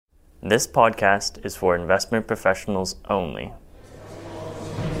This podcast is for investment professionals only.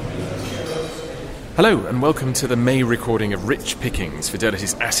 Hello and welcome to the May recording of Rich Pickings,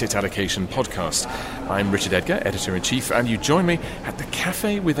 Fidelity's Asset Allocation Podcast. I'm Richard Edgar, Editor-in-Chief, and you join me at the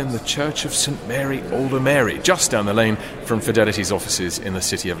cafe within the Church of St Mary Aldermary, just down the lane from Fidelity's offices in the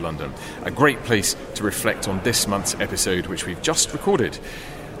City of London. A great place to reflect on this month's episode, which we've just recorded.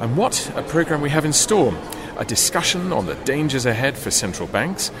 And what a programme we have in store. A discussion on the dangers ahead for central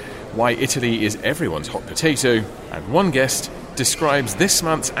banks, why Italy is everyone's hot potato, and one guest describes this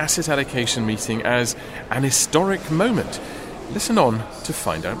month's asset allocation meeting as an historic moment. Listen on to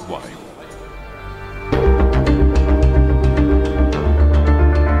find out why.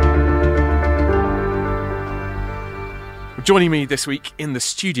 Joining me this week in the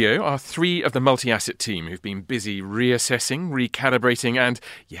studio are three of the multi-asset team who've been busy reassessing, recalibrating and,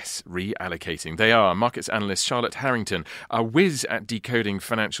 yes, reallocating. They are markets analyst Charlotte Harrington, a whiz at decoding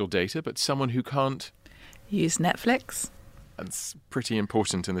financial data, but someone who can't use Netflix. That's pretty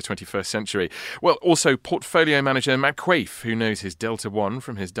important in the 21st century. Well, also portfolio manager Matt Quaife, who knows his Delta One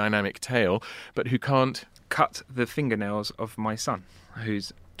from his dynamic tail, but who can't cut the fingernails of my son,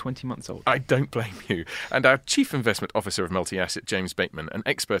 who's 20 months old. I don't blame you. And our Chief Investment Officer of Multi-Asset, James Bateman, an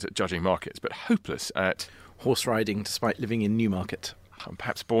expert at judging markets, but hopeless at horse riding despite living in Newmarket. I'm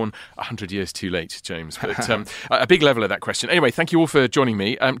perhaps born 100 years too late, James. But a big level of that question. Anyway, thank you all for joining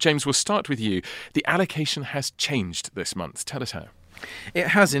me. James, we'll start with you. The allocation has changed this month. Tell us how. It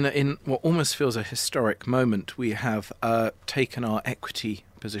has in what almost feels a historic moment. We have taken our equity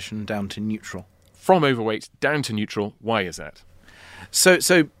position down to neutral. From overweight down to neutral. Why is that? So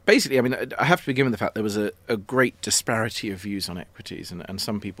basically, I mean, I have to begin with the fact there was a great disparity of views on equities, and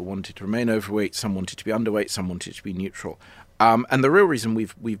some people wanted to remain overweight, some wanted to be underweight, some wanted to be neutral. And the real reason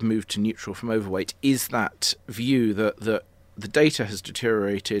we've moved to neutral from overweight is that view that the data has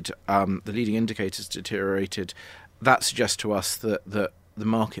deteriorated, the leading indicators deteriorated. That suggests to us that the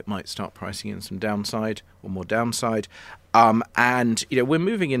market might start pricing in some downside or more downside. And we're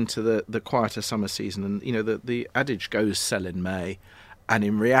moving into the quieter summer season, and the adage goes sell in May. And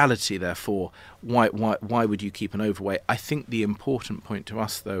in reality, therefore, why would you keep an overweight? I think the important point to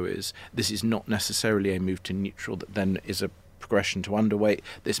us, though, is this is not necessarily a move to neutral that then is a progression to underweight.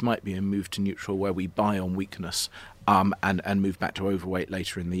 This might be a move to neutral where we buy on weakness and move back to overweight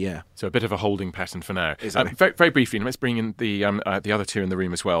later in the year. So a bit of a holding pattern for now. Exactly. Very, very briefly, let's bring in the other two in the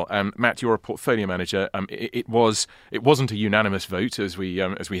room as well. Matt, you're a portfolio manager. It wasn't a unanimous vote as we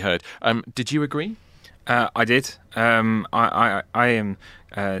heard. Did you agree? I did. I am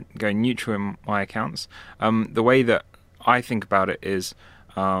going neutral in my accounts. The way that I think about it is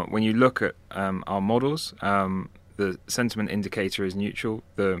when you look at our models, the sentiment indicator is neutral,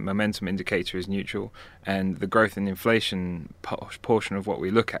 the momentum indicator is neutral, and the growth and inflation portion of what we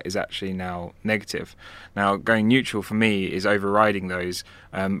look at is actually now negative. Now, going neutral for me is overriding those,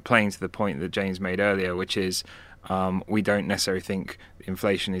 playing to the point that James made earlier, which is we don't necessarily think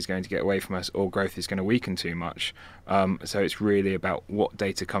inflation is going to get away from us or growth is going to weaken too much. So it's really about what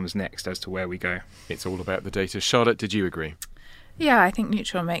data comes next as to where we go. It's all about the data. Charlotte, did you agree? Yeah, I think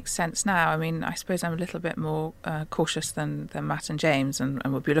neutral makes sense now. I mean, I suppose I'm a little bit more cautious than Matt and James, and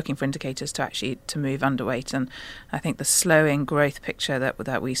we'll be looking for indicators to move underweight. And I think the slowing growth picture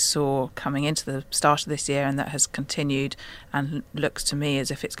that we saw coming into the start of this year and that has continued and looks to me as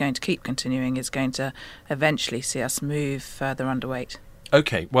if it's going to keep continuing is going to eventually see us move further underweight.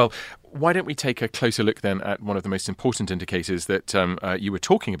 Okay, well, why don't we take a closer look then at one of the most important indicators that you were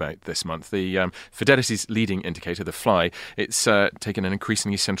talking about this month, the Fidelity's leading indicator, the FLY. It's taken an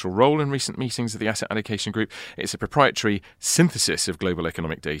increasingly central role in recent meetings of the Asset Allocation Group. It's a proprietary synthesis of global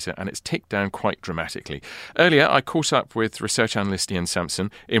economic data, and it's ticked down quite dramatically. Earlier, I caught up with research analyst Ian Sampson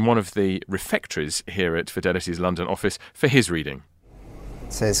in one of the refectories here at Fidelity's London office for his reading.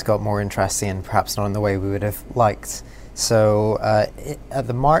 So it's got more interesting and perhaps not in the way we would have liked. So at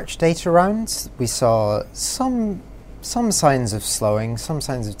the March data rounds, we saw some signs of slowing, some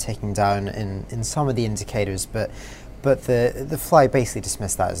signs of ticking down in some of the indicators, but the FLY basically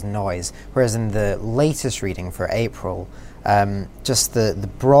dismissed that as noise. Whereas in the latest reading for April, just the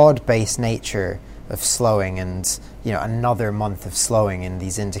broad-based nature of slowing and another month of slowing in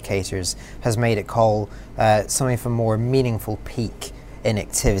these indicators has made it call something for more meaningful peak in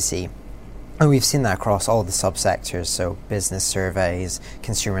activity. And we've seen that across all the subsectors, so business surveys,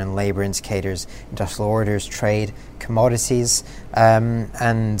 consumer and labour indicators, industrial orders, trade, commodities,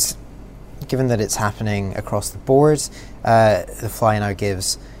 and given that it's happening across the board, the FLY now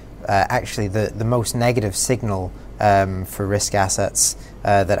gives actually the most negative signal for risk assets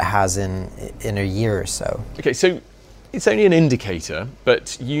that it has in a year or so. Okay, so It's only an indicator,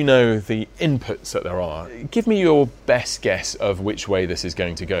 but you know the inputs that there are. Give me your best guess of which way this is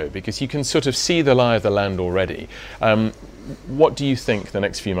going to go, because you can sort of see the lie of the land already. What do you think the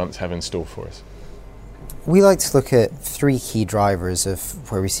next few months have in store for us? We like to look at three key drivers of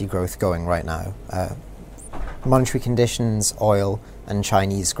where we see growth going right now. Monetary conditions, oil, and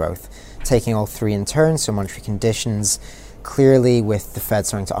Chinese growth. Taking all three in turn, so monetary conditions, clearly with the Fed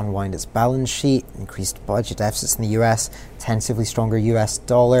starting to unwind its balance sheet, increased budget deficits in the US, tentatively stronger US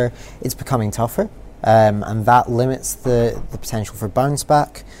dollar, it's becoming tougher, and that limits the potential for bounce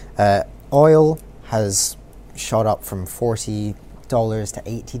back. Oil has shot up from $40 to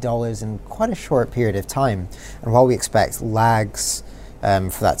 $80 in quite a short period of time, and while we expect lags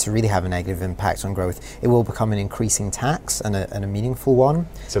for that to really have a negative impact on growth, it will become an increasing tax and a meaningful one.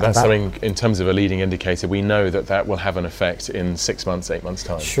 So that's something, in terms of a leading indicator, we know that will have an effect in 6 months, 8 months'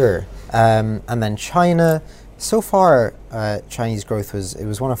 time. Sure. And then China, so far Chinese growth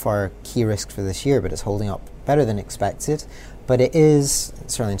was one of our key risks for this year, but it's holding up better than expected. But it is,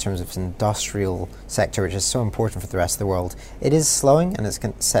 certainly in terms of its industrial sector, which is so important for the rest of the world, it is slowing, and it's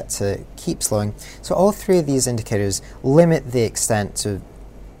set to keep slowing. So all three of these indicators limit the extent to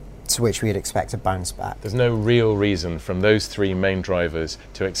which we would expect a bounce back. There's no real reason from those three main drivers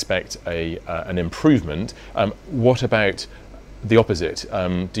to expect an improvement. What about the opposite?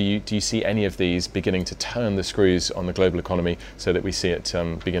 Do you see any of these beginning to turn the screws on the global economy so that we see it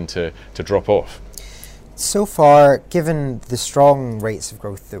begin to drop off? So far, given the strong rates of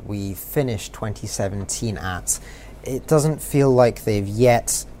growth that we finished 2017 at, it doesn't feel like they've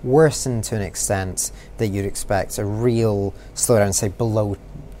yet worsened to an extent that you'd expect a real slowdown, say, below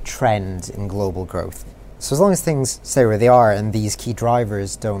trend in global growth. So as long as things stay where they are and these key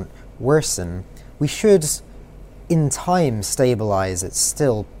drivers don't worsen, we should, in time, stabilise at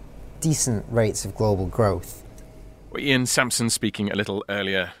still decent rates of global growth. Well, Ian Sampson speaking a little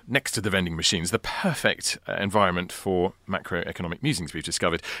earlier next to the vending machines, the perfect environment for macroeconomic musings we've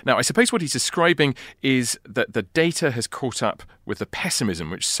discovered. Now, I suppose what he's describing is that the data has caught up with the pessimism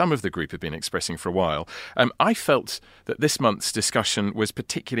which some of the group have been expressing for a while. I felt that this month's discussion was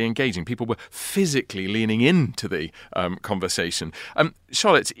particularly engaging. People were physically leaning into the conversation.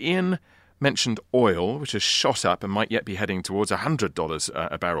 Charlotte, Ian mentioned oil, which has shot up and might yet be heading towards $100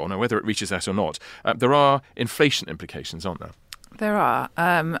 a barrel. Now, whether it reaches that or not, there are inflation implications, aren't there? There are.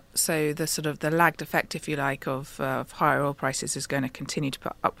 So the lagged effect, if you like, of higher oil prices is going to continue to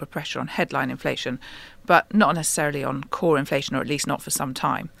put upward pressure on headline inflation, but not necessarily on core inflation, or at least not for some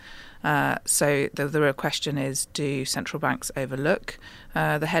time. So the real question is, do central banks overlook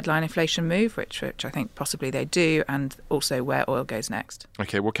the headline inflation move, which I think possibly they do, and also where oil goes next?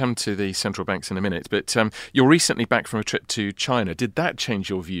 OK, we'll come to the central banks in a minute, but you're recently back from a trip to China. Did that change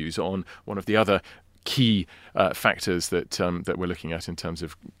your views on one of the other key factors that we're looking at in terms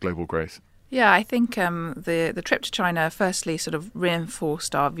of global growth? Yeah, I think the trip to China firstly sort of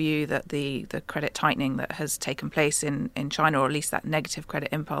reinforced our view that the credit tightening that has taken place in China, or at least that negative credit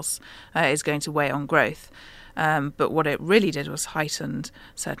impulse, is going to weigh on growth. But what it really did was heightened,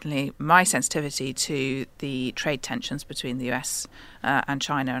 certainly, my sensitivity to the trade tensions between the US and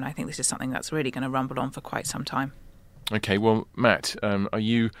China, and I think this is something that's really going to rumble on for quite some time. OK, well, Matt, are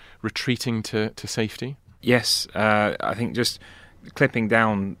you retreating to safety? Yes, I think just clipping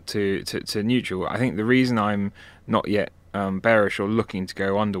down to neutral, I think the reason I'm not yet bearish or looking to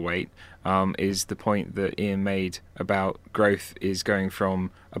go underweight is the point that Ian made about growth is going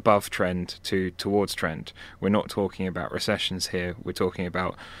from above trend towards trend. We're not talking about recessions here. We're talking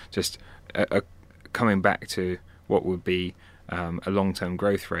about just coming back to what would be a long-term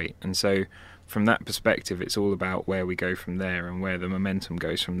growth rate. And so from that perspective, it's all about where we go from there and where the momentum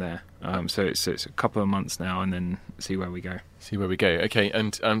goes from there. So it's a couple of months now, and then see where we go. OK,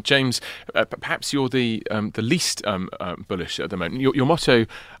 and James, perhaps you're the least bullish at the moment. Your motto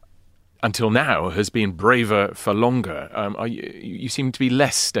until now has been braver for longer. You seem to be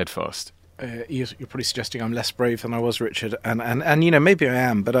less steadfast. You're probably suggesting I'm less brave than I was, Richard, and maybe I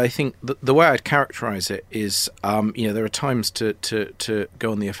am, but I think the way I'd characterise it is, there are times to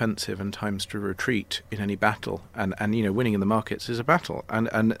go on the offensive and times to retreat in any battle, and winning in the markets is a battle,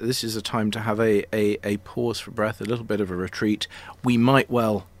 and this is a time to have a pause for breath, a little bit of a retreat. We might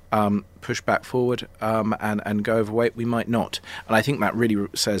well push back forward and go overweight. We might not, and I think that really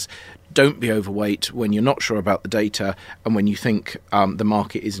says, don't be overweight when you're not sure about the data and when you think the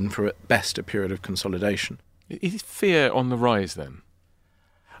market is in, for at best, a period of consolidation. Is fear on the rise then?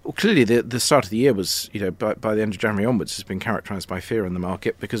 Well, clearly the start of the year was, by the end of January onwards, has been characterised by fear in the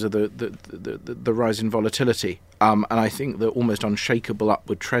market because of the rise in volatility. And I think the almost unshakable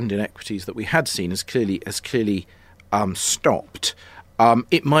upward trend in equities that we had seen has clearly stopped,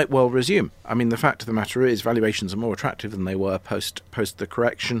 it might well resume. I mean, the fact of the matter is valuations are more attractive than they were post the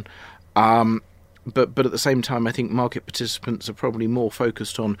correction. But at the same time, I think market participants are probably more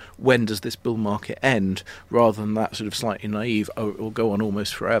focused on when does this bull market end, rather than that sort of slightly naive, it will go on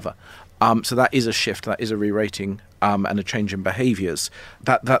almost forever. So that is a shift, that is a re-rating and a change in behaviours.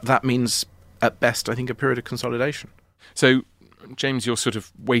 That means, at best, I think, a period of consolidation. So, James, you're sort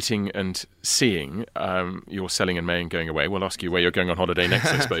of waiting and seeing. You're selling in May and going away. We'll ask you where you're going on holiday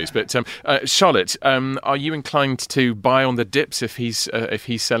next, I suppose. But Charlotte, are you inclined to buy on the dips if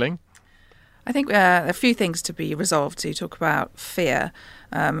he's selling? I think a few things to be resolved. To talk about fear,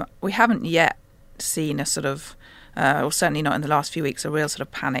 we haven't yet seen a sort of, or certainly not in the last few weeks, a real sort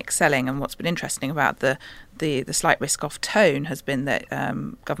of panic selling. And what's been interesting about the slight risk-off tone has been that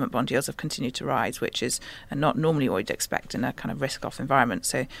government bond yields have continued to rise, which is not normally what you'd expect in a kind of risk-off environment.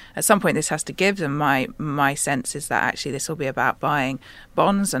 So at some point this has to give, and my sense is that actually this will be about buying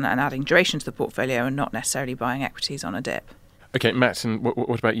bonds and adding duration to the portfolio and not necessarily buying equities on a dip. Okay, Matt, and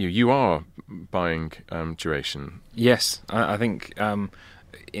what about you? You are buying duration. Yes, I think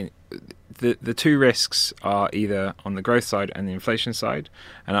the two risks are either on the growth side and the inflation side,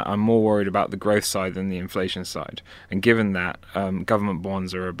 and I'm more worried about the growth side than the inflation side. And given that, government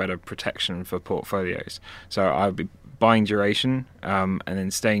bonds are a better protection for portfolios. So I'll be buying duration and then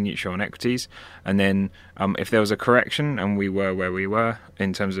staying neutral on equities. And then if there was a correction and we were where we were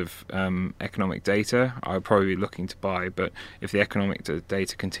in terms of economic data, I would probably be looking to buy. But if the economic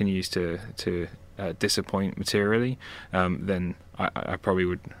data continues to disappoint materially, then I probably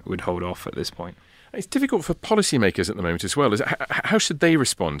would hold off at this point. It's difficult for policymakers at the moment as well. How should they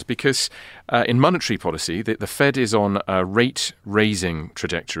respond? Because in monetary policy, the Fed is on a rate-raising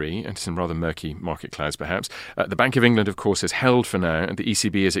trajectory, and some rather murky market clouds perhaps. The Bank of England, of course, has held for now, and the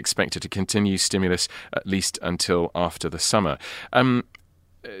ECB is expected to continue stimulus at least until after the summer.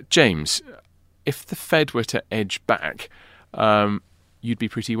 James, if the Fed were to edge back, you'd be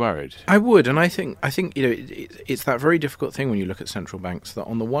pretty worried. I would, and I think it's that very difficult thing when you look at central banks, that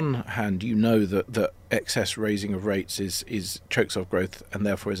on the one hand you know that excess raising of rates is chokes off growth and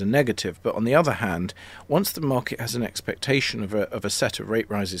therefore is a negative, but on the other hand, once the market has an expectation of a set of rate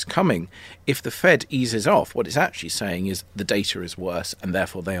rises coming, if the Fed eases off, what it's actually saying is the data is worse and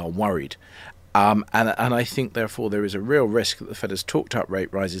therefore they are worried. And I think, therefore, there is a real risk that the Fed has talked up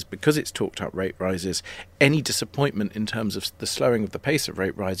rate rises. Because it's talked up rate rises, any disappointment in terms of the slowing of the pace of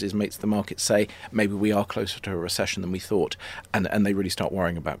rate rises makes the market say maybe we are closer to a recession than we thought, and they really start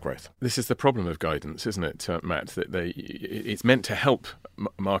worrying about growth. This is the problem of guidance, isn't it, Matt? That it's meant to help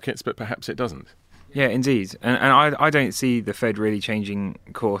markets, but perhaps it doesn't. Yeah, indeed. And I don't see the Fed really changing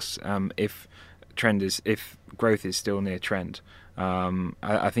course if growth is still near trend.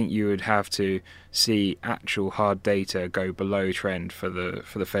 I think you would have to see actual hard data go below trend for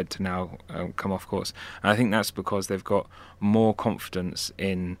the Fed to now come off course. And I think that's because they've got more confidence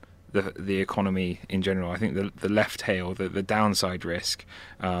in the economy in general. I think the left tail, the downside risk,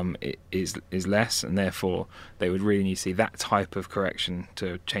 is less, and therefore they would really need to see that type of correction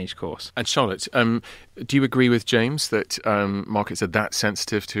to change course. And Charlotte, do you agree with James that markets are that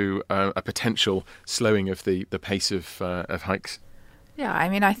sensitive to a potential slowing of the pace of hikes? Yeah, I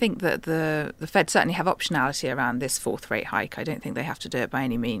mean, I think that the Fed certainly have optionality around this fourth rate hike. I don't think they have to do it by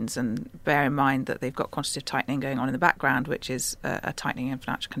any means. And bear in mind that they've got quantitative tightening going on in the background, which is a tightening in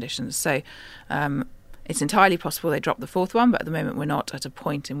financial conditions. So it's entirely possible they drop the fourth one, but at the moment we're not at a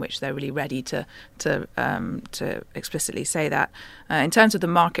point in which they're really ready to explicitly say that. In terms of the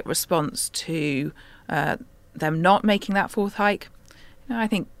market response to them not making that fourth hike, I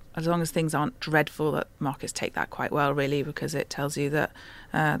think as long as things aren't dreadful, that markets take that quite well, really, because it tells you that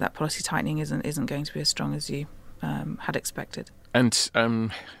that policy tightening isn't going to be as strong as you had expected. And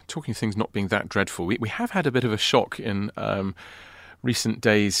talking of things not being that dreadful, we have had a bit of a shock in recent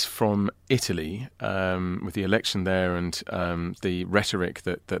days from Italy with the election there and the rhetoric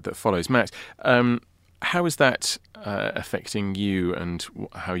that follows. Matt, how is that affecting you and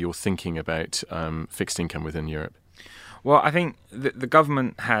how you're thinking about fixed income within Europe? Well, I think the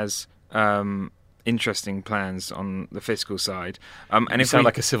government has interesting plans on the fiscal side. And you sound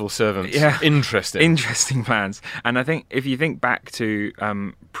like a civil servant. Yeah. Interesting plans. And I think if you think back to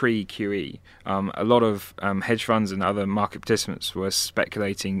pre-QE, a lot of hedge funds and other market participants were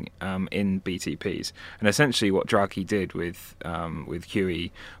speculating in BTPs. And essentially what Draghi did with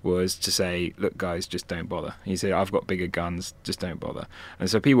QE was to say, look, guys, just don't bother. He said, I've got bigger guns, just don't bother. And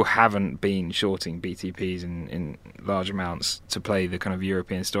so people haven't been shorting BTPs in large amounts to play the kind of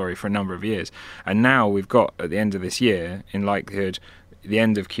European story for a number of years. And now we've got, at the end of this year, in likelihood, the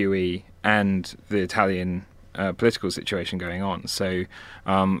end of QE and the Italian political situation going on. So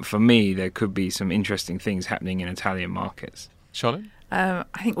for me, there could be some interesting things happening in Italian markets. Charlotte? I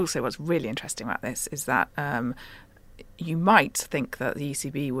think also what's really interesting about this is that you might think that the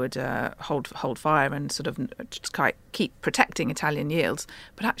ECB would hold fire and sort of just keep protecting Italian yields,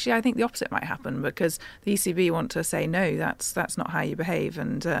 but actually I think the opposite might happen, because the ECB want to say no, that's not how you behave,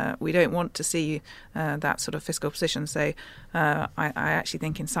 and we don't want to see that sort of fiscal position. So I actually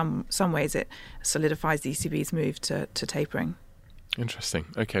think in some ways it solidifies the ECB's move to tapering. Interesting.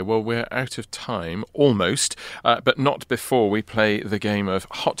 Okay, well, we're out of time, almost, but not before we play the game of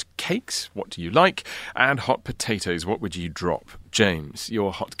hot cakes, what do you like, and hot potatoes, what would you drop? James,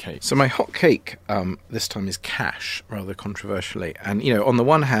 your hot cake. So my hot cake this time is cash, rather controversially. And, on the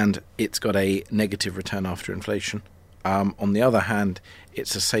one hand, it's got a negative return after inflation. On the other hand,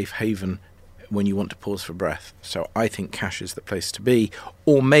 it's a safe haven when you want to pause for breath. So I think cash is the place to be,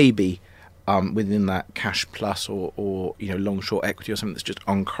 or maybe within that cash plus or long short equity or something that's just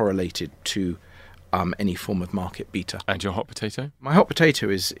uncorrelated to any form of market beta. And your hot potato? My hot potato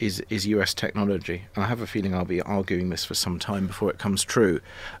is US technology, and I have a feeling I'll be arguing this for some time before it comes true.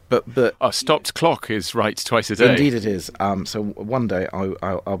 But a stopped clock is right twice a day. Indeed, it is. So one day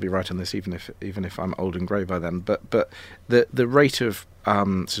I'll be right on this, even if I'm old and grey by then. But the rate of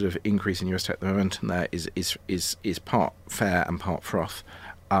sort of increase in US tech, the momentum there is part fair and part froth.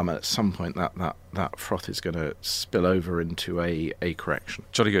 At some point, that froth is going to spill over into a correction.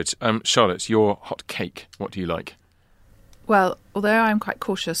 Jolly good. Charlotte, your hot cake, what do you like? Well, although I'm quite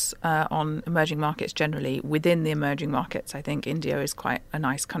cautious on emerging markets generally, within the emerging markets, I think India is quite a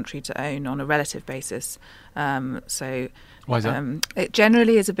nice country to own on a relative basis. So why is that? It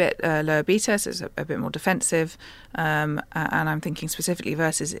generally is a bit lower beta, so it's a bit more defensive. And I'm thinking specifically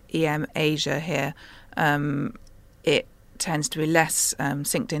versus EM Asia here. It tends to be less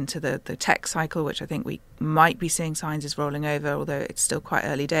synced into the tech cycle, which I think we might be seeing signs is rolling over, although it's still quite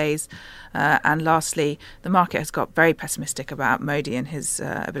early days. And lastly, the market has got very pessimistic about Modi and his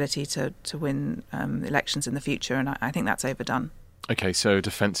ability to win elections in the future, and I think that's overdone. Okay, so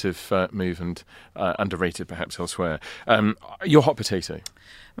defensive move and underrated perhaps elsewhere. Your hot potato?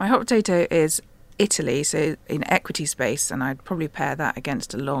 My hot potato is Italy, so in equity space, and I'd probably pair that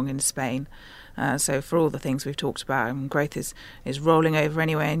against a long in Spain. So for all the things we've talked about, growth is rolling over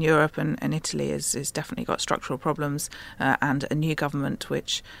anyway in Europe, and Italy is definitely got structural problems and a new government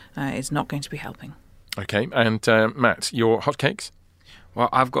which is not going to be helping. Okay, and Matt, your hotcakes? Well,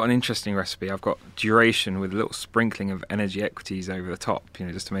 I've got an interesting recipe. I've got duration with a little sprinkling of energy equities over the top,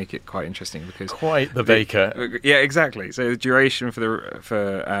 just to make it quite interesting. Because quite the baker. Yeah, exactly. So the duration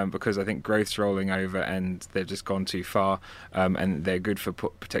for because I think growth's rolling over and they've just gone too far, and they're good for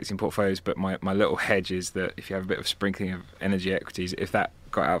protecting portfolios. But my little hedge is that if you have a bit of sprinkling of energy equities, if that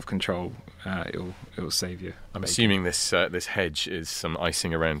got out of control, it'll save you. I'm assuming this hedge is some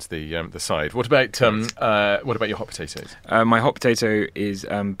icing around the side. What about your hot potatoes? My hot potato is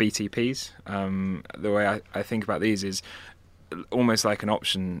BTPs. The way I think about these is almost like an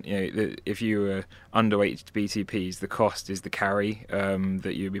option. If you were underweight BTPs, the cost is the carry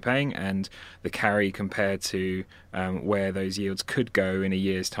that you'd be paying, and the carry compared to where those yields could go in a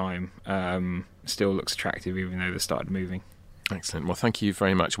year's time still looks attractive, even though they started moving. Excellent. Well, thank you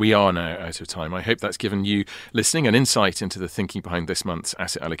very much. We are now out of time. I hope that's given you listening an insight into the thinking behind this month's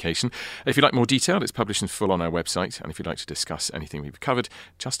asset allocation. If you'd like more detail, it's published in full on our website. And if you'd like to discuss anything we've covered,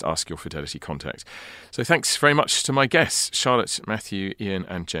 just ask your Fidelity contact. So thanks very much to my guests, Charlotte, Matthew, Ian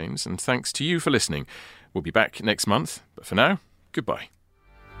and James. And thanks to you for listening. We'll be back next month. But for now, goodbye.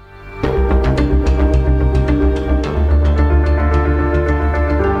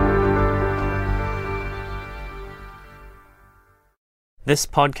 This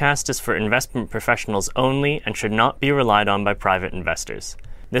podcast is for investment professionals only and should not be relied on by private investors.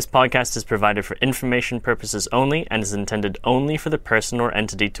 This podcast is provided for information purposes only and is intended only for the person or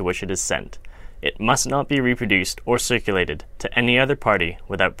entity to which it is sent. It must not be reproduced or circulated to any other party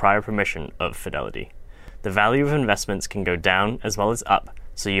without prior permission of Fidelity. The value of investments can go down as well as up,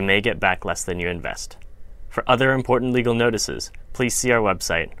 so you may get back less than you invest. For other important legal notices, please see our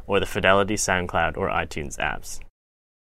website or the Fidelity SoundCloud or iTunes apps.